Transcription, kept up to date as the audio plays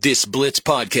This Blitz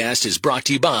podcast is brought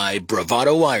to you by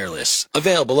Bravado Wireless.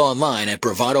 Available online at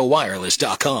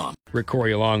bravadowireless.com. Rick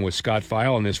Corey along with Scott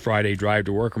File on this Friday drive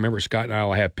to work. Remember, Scott and I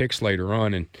will have picks later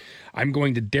on, and I'm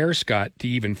going to dare Scott to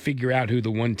even figure out who the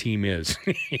one team is.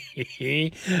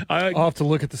 I'll have to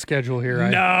look at the schedule here.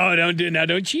 No, don't do. Now,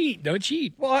 don't cheat. Don't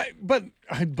cheat. Well, but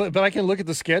I can look at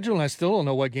the schedule, and I still don't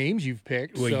know what games you've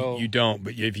picked. Well, so. you don't.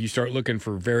 But if you start looking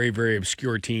for very, very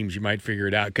obscure teams, you might figure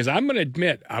it out. Because I'm going to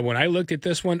admit, when I looked at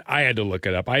this one, I had to look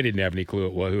it up. I didn't have any clue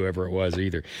whoever it was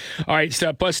either. All right,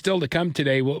 plus still to come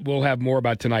today, we'll have more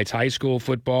about tonight's high school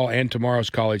football and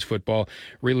tomorrow's college football.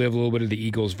 Relive a little bit of the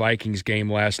Eagles-Vikings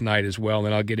game last night as well, and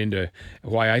then I'll get into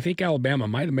why I think Alabama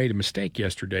might have made a mistake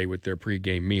yesterday with their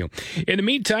pregame meal. In the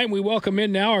meantime, we welcome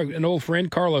in now an old friend,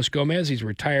 Carlos Gomez. He's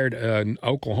retired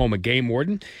Oklahoma game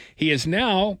warden. He is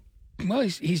now, well,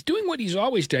 he's doing what he's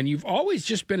always done. You've always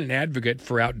just been an advocate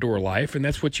for outdoor life, and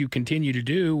that's what you continue to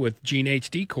do with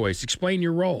G&H Decoys. Explain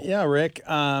your role. Yeah, Rick.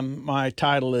 My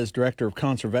title is Director of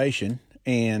Conservation,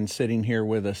 and sitting here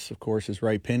with us, of course, is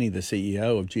Ray Penny, the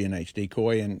CEO of G&H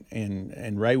Decoy,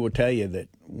 and Ray will tell you that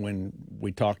when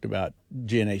we talked about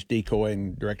G&H Decoy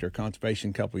and Director of Conservation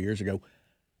a couple of years ago,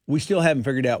 we still haven't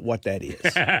figured out what that is.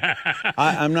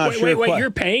 I'm not sure. Wait,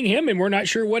 you're paying him and we're not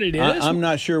sure what it is? I'm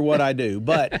not sure what I do.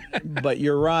 But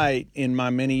you're right. In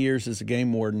my many years as a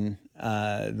game warden,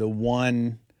 the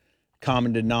one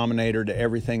common denominator to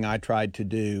everything I tried to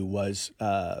do was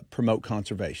promote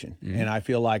conservation. Mm-hmm. And I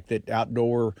feel like that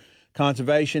outdoor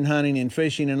conservation, hunting and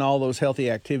fishing and all those healthy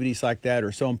activities like that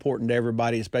are so important to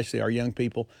everybody, especially our young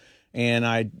people. And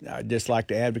I just like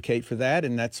to advocate for that,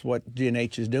 and that's what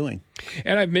G&H is doing.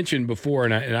 And I've mentioned before,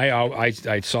 and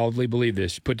I solidly believe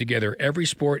this, put together every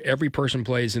sport every person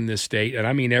plays in this state, and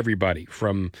I mean everybody,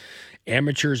 from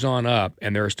amateurs on up,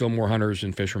 and there are still more hunters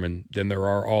and fishermen than there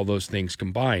are all those things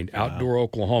combined. Wow. Outdoor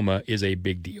Oklahoma is a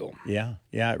big deal. Yeah,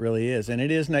 it really is. And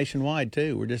it is nationwide,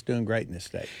 too. We're just doing great in this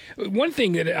state. One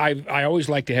thing that I always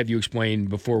like to have you explain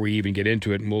before we even get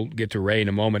into it, and we'll get to Ray in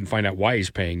a moment and find out why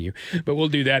he's paying you, but we'll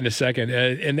do that in a second.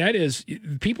 And that is,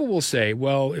 people will say,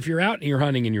 well, if you're out and you're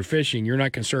hunting and you're fishing, you're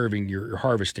not conserving, you're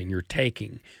harvesting, you're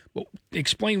taking. Well,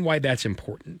 explain why that's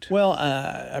important. Well,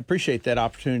 I appreciate that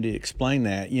opportunity to explain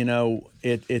that. You know,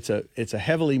 it's a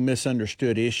heavily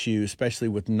misunderstood issue, especially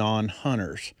with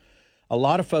non-hunters. A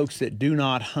lot of folks that do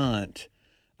not hunt,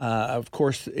 of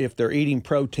course, if they're eating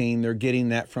protein, they're getting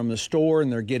that from the store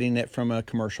and they're getting it from a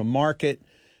commercial market.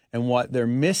 And what they're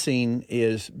missing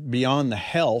is, beyond the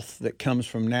health that comes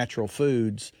from natural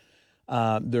foods,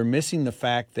 they're missing the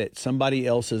fact that somebody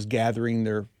else is gathering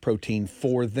their protein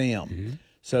for them. Mm-hmm.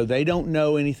 So they don't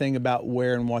know anything about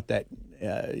where and what that,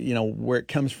 where it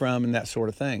comes from and that sort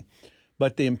of thing.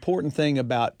 But the important thing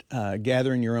about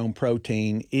gathering your own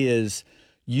protein is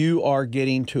you are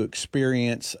getting to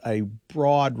experience a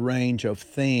broad range of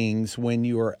things when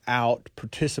you are out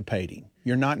participating.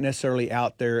 You're not necessarily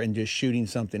out there and just shooting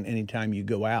something anytime you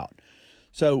go out.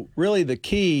 So really the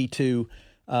key to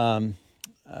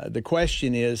the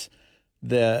question is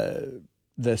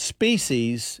the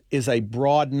species is a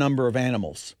broad number of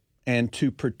animals. And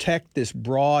to protect this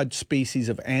broad species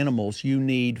of animals, you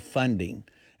need funding.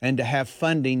 And to have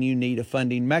funding, you need a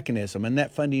funding mechanism. And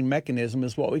that funding mechanism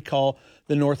is what we call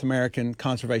the North American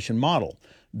Conservation Model.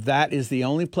 That is the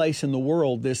only place in the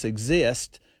world this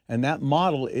exists. And that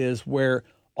model is where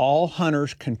all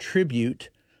hunters contribute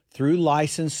through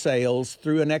licensed sales,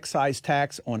 through an excise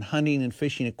tax on hunting and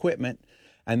fishing equipment.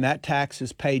 And that tax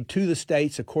is paid to the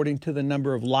states according to the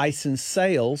number of licensed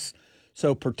sales.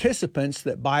 So participants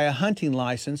that buy a hunting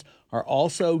license are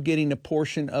also getting a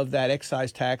portion of that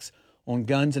excise tax on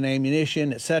guns and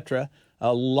ammunition, etc.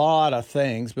 A lot of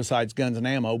things besides guns and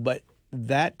ammo, but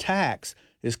that tax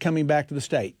is coming back to the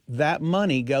state. That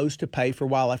money goes to pay for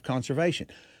wildlife conservation.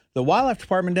 The Wildlife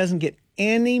Department doesn't get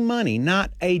any money,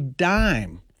 not a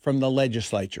dime, from the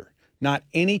legislature. Not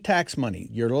any tax money.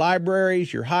 Your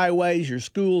libraries, your highways, your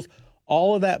schools,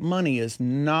 all of that money is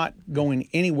not going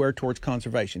anywhere towards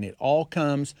conservation. It all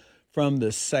comes from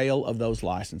the sale of those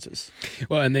licenses.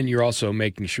 Well, and then you're also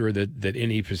making sure that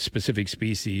any specific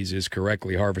species is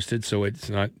correctly harvested, so it's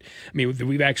not, I mean,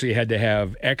 we've actually had to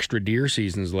have extra deer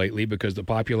seasons lately because the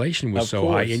population was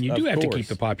so high, and you do have to keep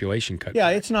the population cut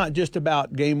back. It's not just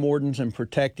about game wardens and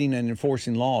protecting and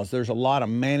enforcing laws. There's a lot of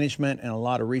management and a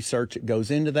lot of research that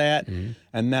goes into that,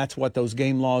 and that's what those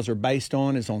game laws are based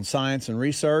on, is on science and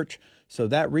research. So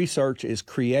that research is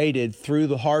created through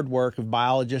the hard work of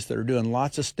biologists that are doing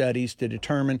lots of studies to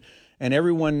determine, and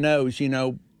everyone knows, you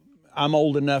know, I'm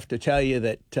old enough to tell you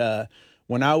that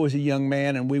when I was a young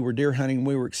man and we were deer hunting,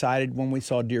 we were excited when we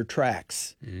saw deer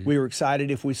tracks. We were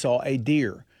excited if we saw a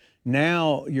deer.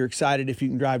 Now you're excited if you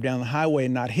can drive down the highway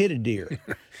and not hit a deer.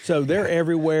 So they're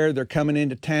everywhere. They're coming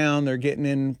into town. They're getting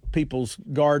in people's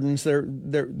gardens.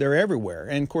 They're everywhere.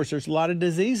 And of course, there's a lot of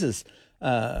diseases,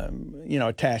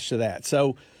 attached to that.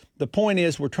 So the point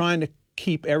is, we're trying to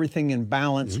keep everything in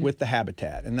balance with the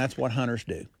habitat, and that's what hunters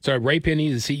do. So Ray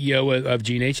Penny, the CEO of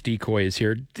G&H Decoy, is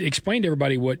here. Explain to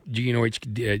everybody what G&H,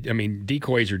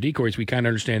 decoys are decoys. We kind of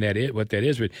understand what that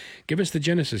is, but give us the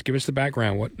genesis, give us the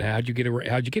background. How'd you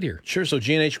get here? Sure. So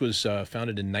G&H was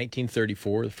founded in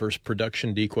 1934, the first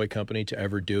production decoy company to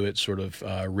ever do it sort of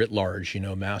writ large,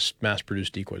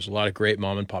 mass-produced decoys. A lot of great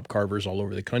mom-and-pop carvers all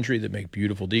over the country that make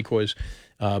beautiful decoys.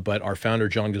 But our founder,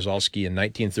 John Gazalski, in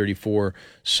 1934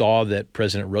 saw that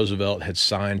President Roosevelt had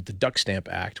signed the Duck Stamp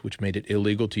Act, which made it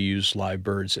illegal to use live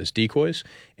birds as decoys.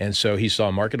 And so he saw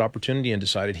a market opportunity and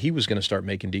decided he was going to start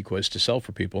making decoys to sell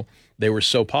for people. They were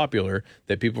so popular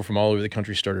that people from all over the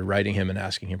country started writing him and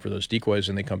asking him for those decoys,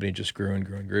 and the company just grew and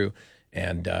grew and grew.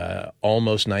 And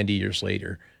almost 90 years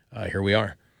later, here we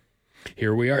are.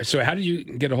 Here we are. So how did you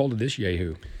get a hold of this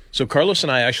yahoo? So Carlos and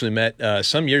I actually met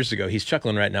some years ago. He's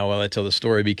chuckling right now while I tell the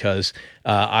story because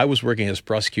I was working as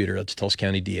prosecutor at the Tulsa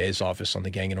County DA's office on the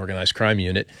Gang and Organized Crime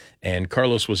Unit, and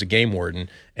Carlos was a game warden,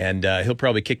 and he'll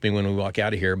probably kick me when we walk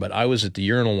out of here, but I was at the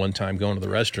urinal one time going to the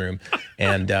restroom,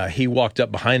 and he walked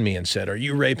up behind me and said, "Are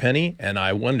you Ray Penny?" And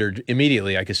I wondered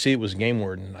immediately. I could see it was a game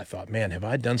warden, and I thought, man, have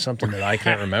I done something that I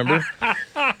can't remember?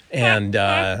 And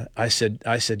I said,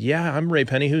 "Yeah, I'm Ray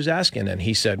Penny. Who's asking?" And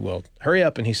he said, "Well, hurry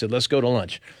up." And he said, "Let's go to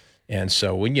lunch." And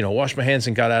so we, washed my hands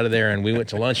and got out of there, and we went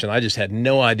to lunch, and I just had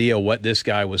no idea what this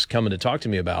guy was coming to talk to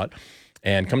me about.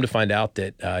 And come to find out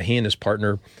that he and his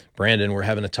partner, Brandon, were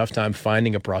having a tough time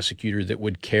finding a prosecutor that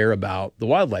would care about the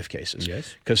wildlife cases.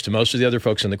 Yes. Because to most of the other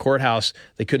folks in the courthouse,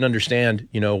 they couldn't understand,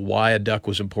 why a duck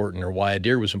was important or why a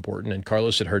deer was important. And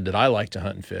Carlos had heard that I like to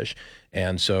hunt and fish.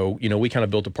 And so, we kind of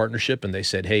built a partnership, and they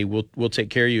said, "Hey, we'll take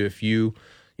care of you if you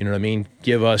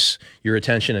give us your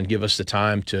attention and give us the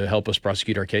time to help us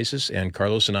prosecute our cases." And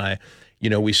Carlos and I,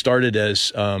 we started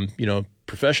as,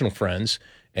 professional friends,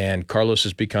 and Carlos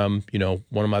has become,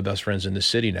 one of my best friends in the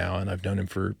city now, and I've known him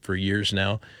for years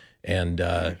now. And,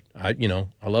 I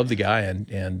love the guy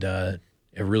and have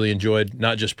really enjoyed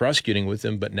not just prosecuting with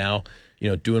him, but now,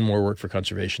 doing more work for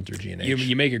conservation through G&H.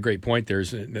 You make a great point.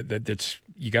 That's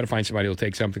you got to find somebody who'll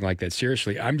take something like that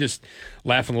seriously. I'm just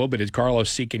laughing a little bit. Is Carlos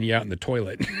seeking you out in the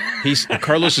toilet?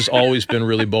 Carlos has always been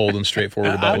really bold and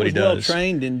straightforward about what he does. I was well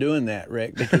trained in doing that,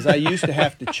 Rick, because I used to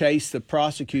have to chase the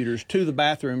prosecutors to the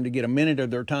bathroom to get a minute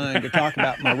of their time to talk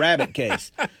about my rabbit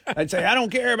case. I'd say, "I don't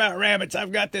care about rabbits.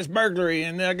 I've got this burglary,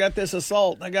 and I got this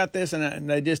assault, and I got this," and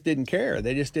they just didn't care.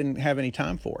 They just didn't have any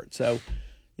time for it. So,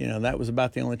 that was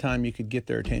about the only time you could get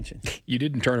their attention. You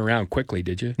didn't turn around quickly,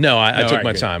 did you? No, I took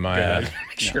my time.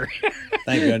 Sure.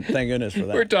 Thank goodness for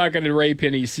that. We're talking to Ray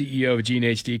Penny, CEO of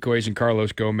G&H Decoys, and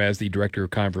Carlos Gomez, the Director of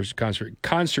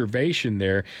Conservation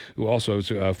there, who also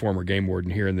is a former game warden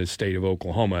here in the state of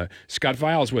Oklahoma. Scott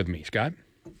Viles with me. Scott?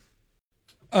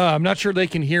 I'm not sure they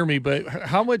can hear me, but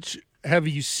how much have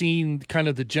you seen kind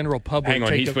of the general public? Hang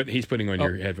on, he's putting on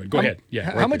your headphone. Go ahead.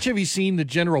 Yeah. How much have you seen the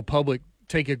general public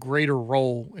take a greater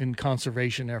role in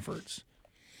conservation efforts?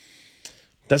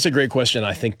 That's a great question.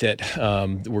 I think that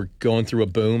we're going through a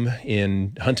boom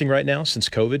in hunting right now since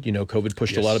COVID. COVID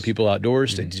pushed a lot of people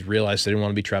outdoors. They just realized they didn't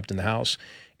want to be trapped in the house.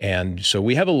 And so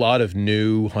we have a lot of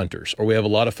new hunters, or we have a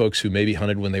lot of folks who maybe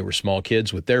hunted when they were small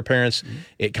kids with their parents.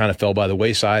 It kind of fell by the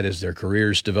wayside as their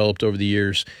careers developed over the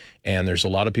years. And there's a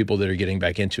lot of people that are getting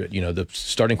back into it. The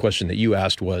starting question that you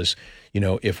asked was,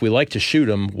 if we like to shoot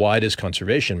them, why does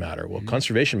conservation matter? Well,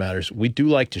 conservation matters. We do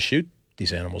like to shoot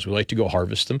these animals. We like to go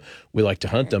harvest them. We like to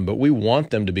hunt them, but we want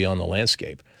them to be on the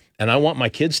landscape. And I want my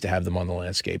kids to have them on the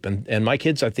landscape. And my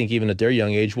kids, I think, even at their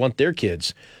young age, want their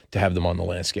kids to have them on the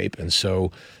landscape. And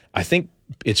so I think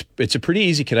it's a pretty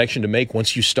easy connection to make.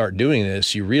 Once you start doing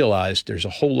this, you realize there's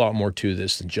a whole lot more to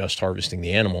this than just harvesting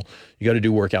the animal. You got to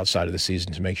do work outside of the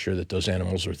season to make sure that those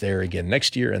animals are there again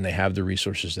next year and they have the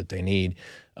resources that they need.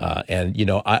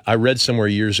 I read somewhere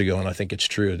years ago, and I think it's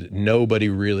true, that nobody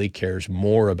really cares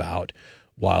more about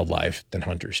wildlife than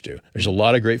hunters do. There's a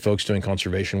lot of great folks doing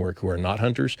conservation work who are not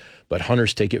hunters, but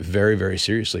hunters take it very, very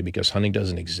seriously because hunting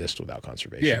doesn't exist without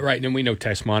conservation. Yeah, right. And we know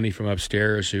Tess Monty from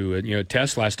upstairs who,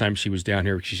 Tess, last time she was down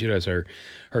here, she does her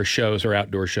shows, her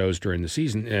outdoor shows during the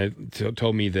season,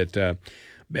 told me that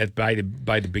by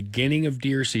the beginning of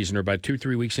deer season, or by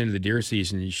 2-3 weeks into the deer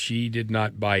season, she did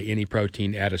not buy any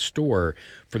protein at a store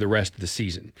for the rest of the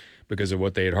season because of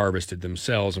what they had harvested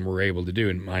themselves and were able to do.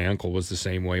 And my uncle was the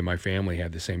same way. My family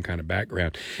had the same kind of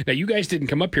background. Now, you guys didn't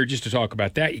come up here just to talk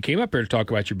about that. You came up here to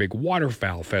talk about your big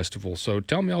waterfowl festival. So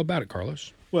tell me all about it,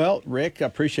 Carlos. Well, Rick, I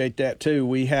appreciate that too.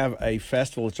 We have a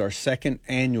festival. It's our second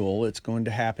annual. It's going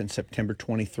to happen September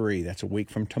 23. That's a week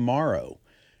from tomorrow.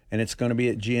 And it's going to be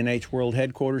at G&H World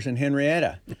Headquarters in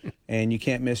Henrietta. And you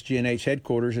can't miss G&H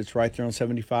Headquarters. It's right there on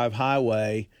 75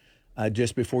 Highway,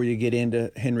 just before you get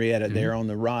into Henrietta, there on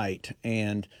the right.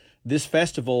 And this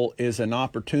festival is an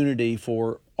opportunity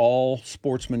for all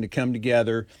sportsmen to come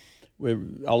together.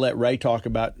 I'll let Ray talk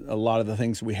about a lot of the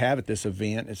things we have at this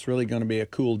event. It's really going to be a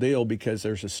cool deal because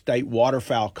there's a state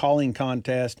waterfowl calling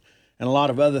contest and a lot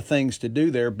of other things to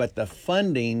do there. But the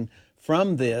funding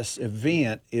from this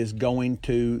event is going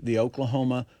to the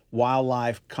Oklahoma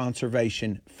Wildlife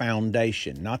Conservation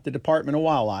Foundation, not the Department of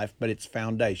Wildlife, but its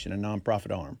foundation, a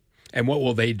nonprofit arm. And what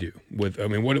will they do with? I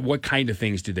mean, what kind of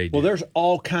things do they do? Well, there's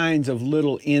all kinds of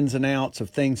little ins and outs of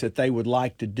things that they would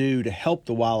like to do to help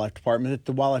the wildlife department that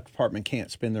the wildlife department can't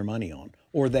spend their money on,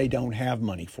 or they don't have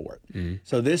money for it.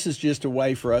 So this is just a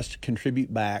way for us to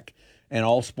contribute back, and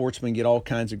all sportsmen get all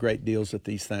kinds of great deals at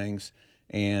these things.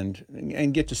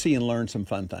 And get to see and learn some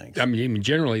fun things. I mean,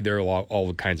 generally there are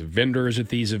all kinds of vendors at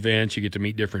these events. You get to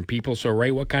meet different people. So,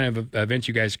 Ray, what kind of events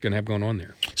you guys going to have going on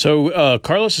there? So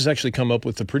Carlos has actually come up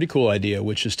with a pretty cool idea,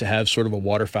 which is to have sort of a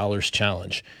waterfowlers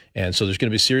challenge. And so there's going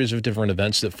to be a series of different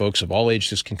events that folks of all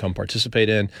ages can come participate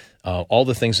in. All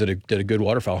the things that a good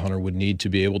waterfowl hunter would need to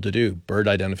be able to do: bird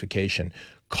identification,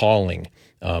 calling,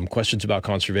 questions about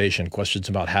conservation, questions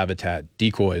about habitat,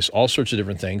 decoys, all sorts of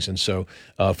different things. And so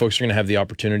folks are going to have the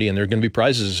opportunity, and there are going to be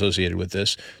prizes associated with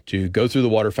this, to go through the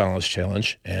Waterfowlers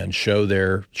Challenge and show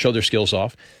their skills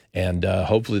off, and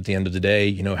hopefully at the end of the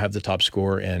day, have the top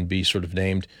score and be sort of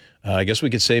named, I guess we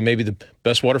could say maybe the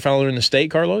best waterfowler in the state,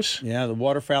 Carlos? Yeah, the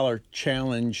Waterfowler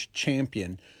Challenge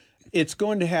champion. It's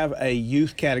going to have a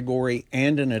youth category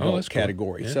and an adult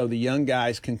category. Cool. Yeah. So the young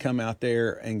guys can come out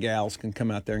there and gals can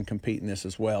come out there and compete in this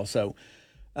as well. So,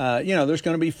 there's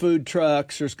going to be food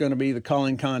trucks. There's going to be the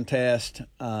calling contest,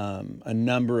 a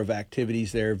number of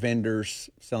activities there, vendors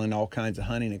selling all kinds of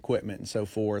hunting equipment and so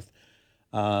forth.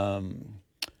 I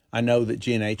know that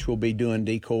G&H will be doing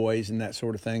decoys and that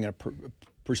sort of thing. A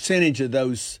percentage of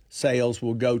those sales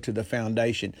will go to the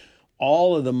foundation.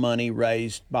 All of the money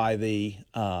raised by the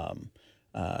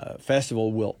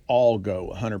festival will all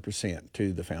go 100%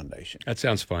 to the foundation. That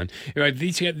sounds fun.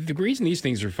 The reason these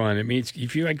things are fun, I mean,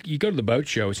 if you go to the boat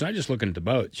show, it's not just looking at the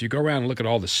boats. You go around and look at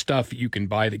all the stuff you can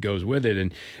buy that goes with it.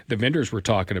 And the vendors we're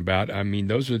talking about, I mean,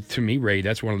 those are, to me, Ray,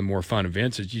 that's one of the more fun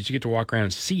events. Is you get to walk around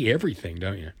and see everything,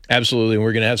 don't you? Absolutely. And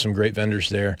we're going to have some great vendors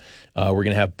there. We're going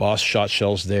to have Boss shot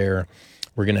shells there.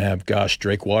 We're going to have,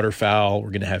 Drake waterfowl.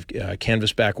 We're going to have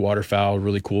canvasback waterfowl,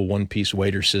 really cool one-piece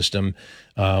wader system.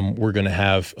 We're going to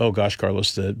have,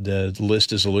 Carlos, the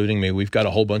list is eluding me. We've got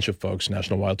a whole bunch of folks: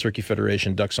 National Wild Turkey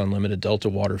Federation, Ducks Unlimited, Delta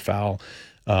Waterfowl.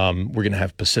 We're going to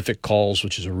have Pacific Calls,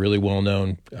 which is a really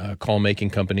well-known call-making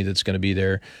company that's going to be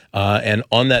there. And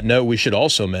on that note, we should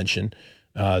also mention,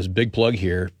 as a big plug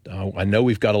here, I know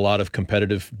we've got a lot of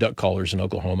competitive duck callers in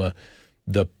Oklahoma.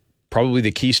 Probably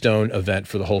the keystone event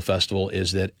for the whole festival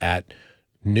is that at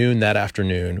noon that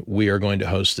afternoon, we are going to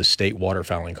host the state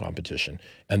waterfowling competition.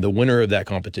 And the winner of that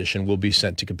competition will be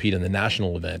sent to compete in the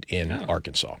national event in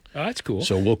Arkansas. Oh, that's cool.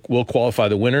 So we'll qualify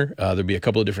the winner. There'll be a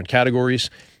couple of different categories,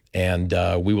 and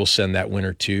we will send that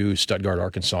winner to Stuttgart,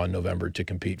 Arkansas in November to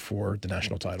compete for the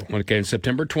national title. Okay,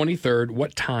 September 23rd.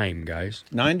 What time, guys?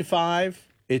 9 to 5.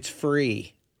 It's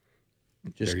free.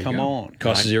 Just come on.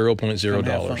 Costs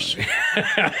 $0.0.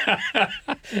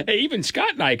 Hey, even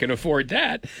Scott and I can afford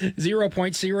that.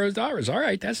 $0.0. All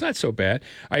right, that's not so bad.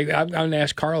 I'm going to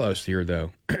ask Carlos here,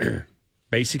 though.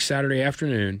 Basic Saturday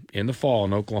afternoon in the fall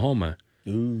in Oklahoma.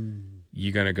 Ooh.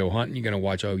 You going to go hunting? You going to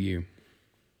watch OU?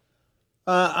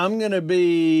 I'm going to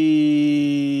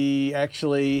be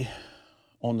actually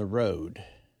on the road.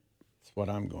 What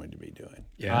I'm going to be doing.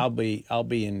 Yeah. I'll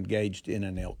be engaged in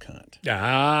an elk hunt.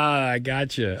 I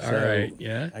gotcha. All right.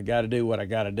 Yeah. I got to do what I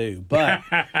got to do. But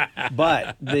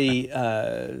the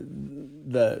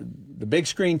big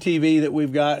screen TV that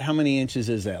we've got, how many inches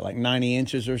is that? Like 90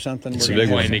 inches or something? It's a big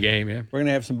one in the game, yeah. We're going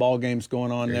to have some ball games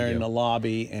going on there in the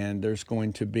lobby, and there's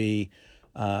going to be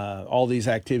all these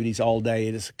activities all day.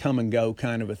 It is a come and go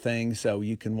kind of a thing. So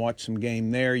you can watch some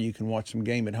game there. You can watch some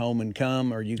game at home and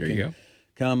come, or you can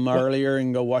come earlier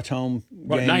and go watch home.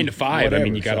 Well, game, 9 to 5. whatever. I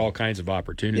mean, you got So, all kinds of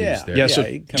opportunities there. Yeah, so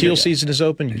you come teal in. season is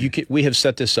open. We have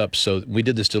set this up so we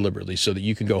did this deliberately so that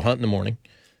you can go hunt in the morning.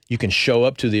 You can show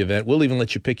up to the event. We'll even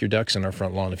let you pick your ducks in our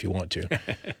front lawn if you want to.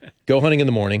 Go hunting in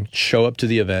the morning, show up to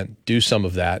the event, do some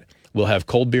of that. We'll have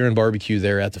cold beer and barbecue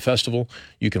there at the festival.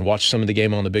 You can watch some of the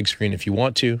game on the big screen if you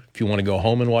want to. If you want to go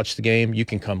home and watch the game, you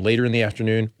can come later in the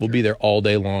afternoon. We'll be there all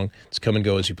day long. It's come and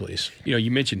go as you please. You know,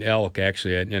 you mentioned elk,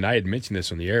 actually, and I had mentioned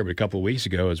this on the air, but a couple of weeks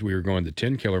ago as we were going to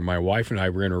 10 Killer, my wife and I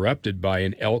were interrupted by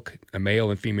an elk, a male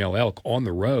and female elk, on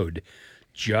the road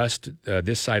just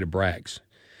this side of Bragg's,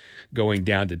 going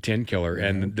down to 10 Killer.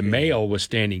 And the male was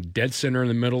standing dead center in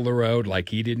the middle of the road like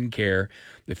he didn't care.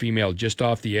 The female just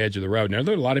off the edge of the road. Now,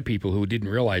 there are a lot of people who didn't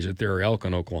realize that there are elk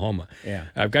in Oklahoma. Yeah.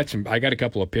 I got a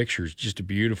couple of pictures, just a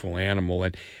beautiful animal.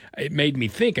 And it made me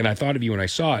think, and I thought of you when I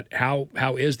saw it, how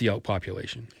is the elk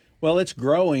population? Well, it's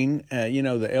growing.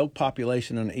 The elk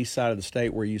population on the east side of the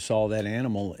state where you saw that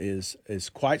animal is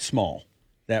quite small.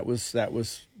 That was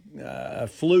a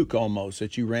fluke almost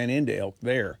that you ran into elk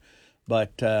there.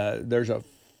 But there's a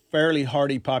fairly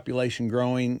hardy population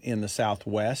growing in the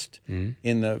southwest, in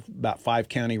the about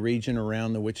 5-county region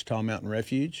around the Wichita Mountain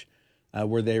Refuge,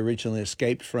 where they originally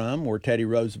escaped from, where Teddy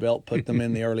Roosevelt put them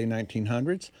in the early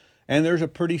 1900s. And there's a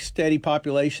pretty steady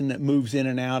population that moves in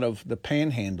and out of the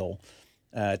Panhandle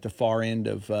at the far end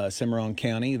of Cimarron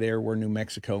County, there where New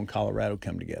Mexico and Colorado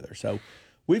come together. So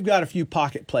we've got a few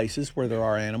pocket places where there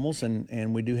are animals,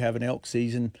 and we do have an elk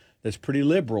season that's pretty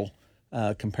liberal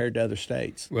compared to other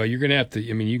states. Well, you're going to have to,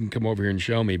 you can come over here and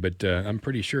show me, but I'm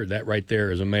pretty sure that right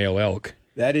there is a male elk.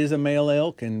 That is a male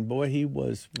elk, and boy, he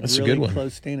was That's a really good one.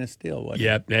 close standing still, wasn't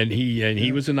Yep, and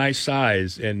he was a nice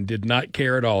size and did not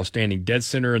care at all, standing dead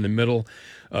center in the middle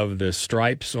of the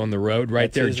stripes on the road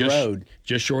right That's there, his road.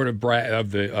 just short of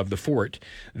the fort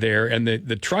there, and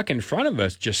the truck in front of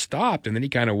us just stopped, and then he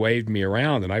kind of waved me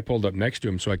around, and I pulled up next to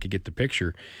him so I could get the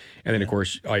picture, and then of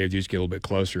course all you had to do is get a little bit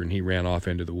closer, and he ran off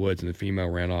into the woods, and the female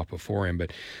ran off before him.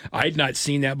 But I'd not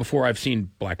seen that before. I've seen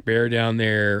black bear down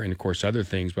there, and of course other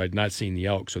things, but I'd not seen the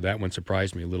elk, so that one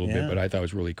surprised me a little bit. But I thought it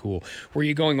was really cool. Where are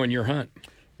you going on your hunt?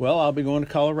 Well, I'll be going to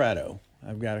Colorado.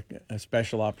 I've got a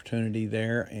special opportunity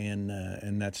there,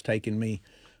 and that's taken me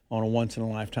on a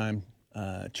once-in-a-lifetime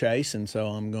chase, and so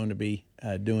I'm going to be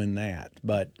doing that.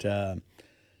 But,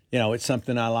 it's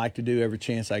something I like to do every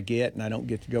chance I get, and I don't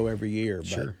get to go every year,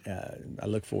 Sure. but I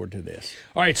look forward to this.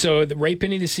 All right, so Ray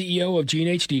Penny, the CEO of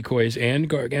G&H Decoys, and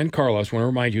Carlos, want to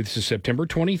remind you, this is September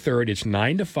 23rd. It's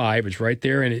 9 to 5. It's right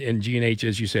there in G&H,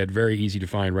 as you said, very easy to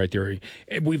find right there.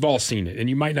 We've all seen it, and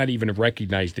you might not even have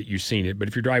recognized that you've seen it, but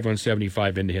if you're driving on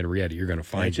 75 into Henrietta, you're going to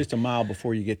find It's just a mile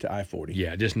before you get to I-40.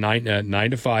 Yeah, just 9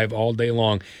 to 5 all day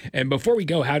long. And before we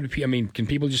go, can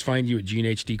people just find you at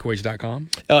ghndecoys.com?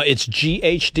 It's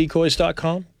ghdcoys.com.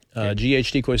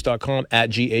 ghdcoys.com,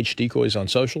 at ghdcoys on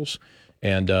socials,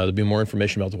 and there'll be more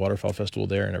information about the Waterfowl Festival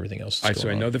there and everything else. All right, so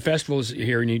I know the festival is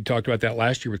here, and you talked about that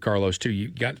last year with Carlos too. You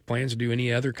got plans to do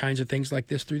any other kinds of things like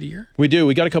this through the year? We do.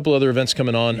 We got a couple other events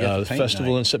coming on. Yeah, The paint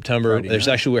festival night, in September. Friday There's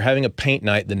night. actually, we're having a paint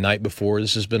night the night before.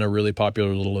 This has been a really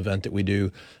popular little event that we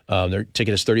do. Their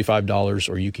ticket is $35,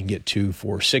 or you can get 2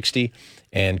 for $60.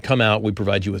 And come out. We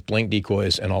provide you with blank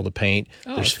decoys and all the paint.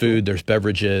 There's food. There's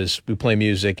beverages. We play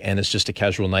music, and it's just a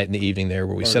casual night in the evening there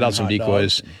where we set out some Hot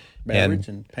dogs decoys beverage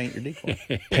and paint your decoy.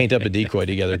 paint up a decoy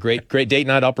together. Great date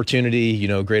night opportunity.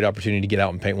 Great opportunity to get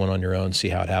out and paint one on your own, see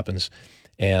how it happens.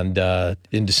 And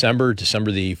in December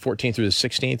the 14th through the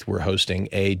 16th, we're hosting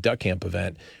a duck camp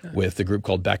event with the group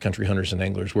called Backcountry Hunters and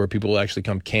Anglers, where people will actually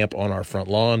come camp on our front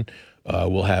lawn.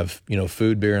 We'll have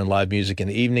food, beer, and live music in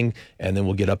the evening, and then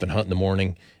we'll get up and hunt in the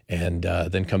morning, and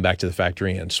then come back to the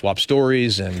factory and swap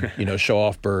stories and show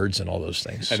off birds and all those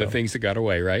things. And the things that got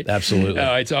away, right? Absolutely.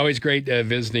 It's always great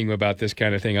visiting about this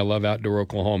kind of thing. I love outdoor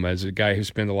Oklahoma. As a guy who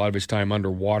spends a lot of his time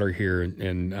underwater here,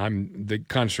 and the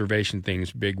conservation thing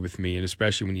is big with me, and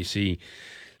especially when you see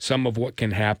some of what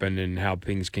can happen and how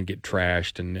things can get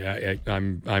trashed. And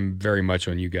I'm very much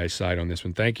on you guys' side on this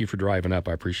one. Thank you for driving up.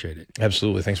 I appreciate it.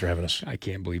 Absolutely. Thanks for having us. I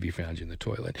can't believe he found you in the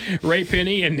toilet. Ray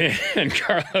Penny and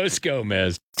Carlos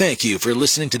Gomez. Thank you for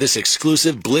listening to this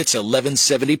exclusive Blitz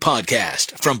 1170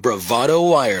 podcast from Bravado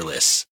Wireless.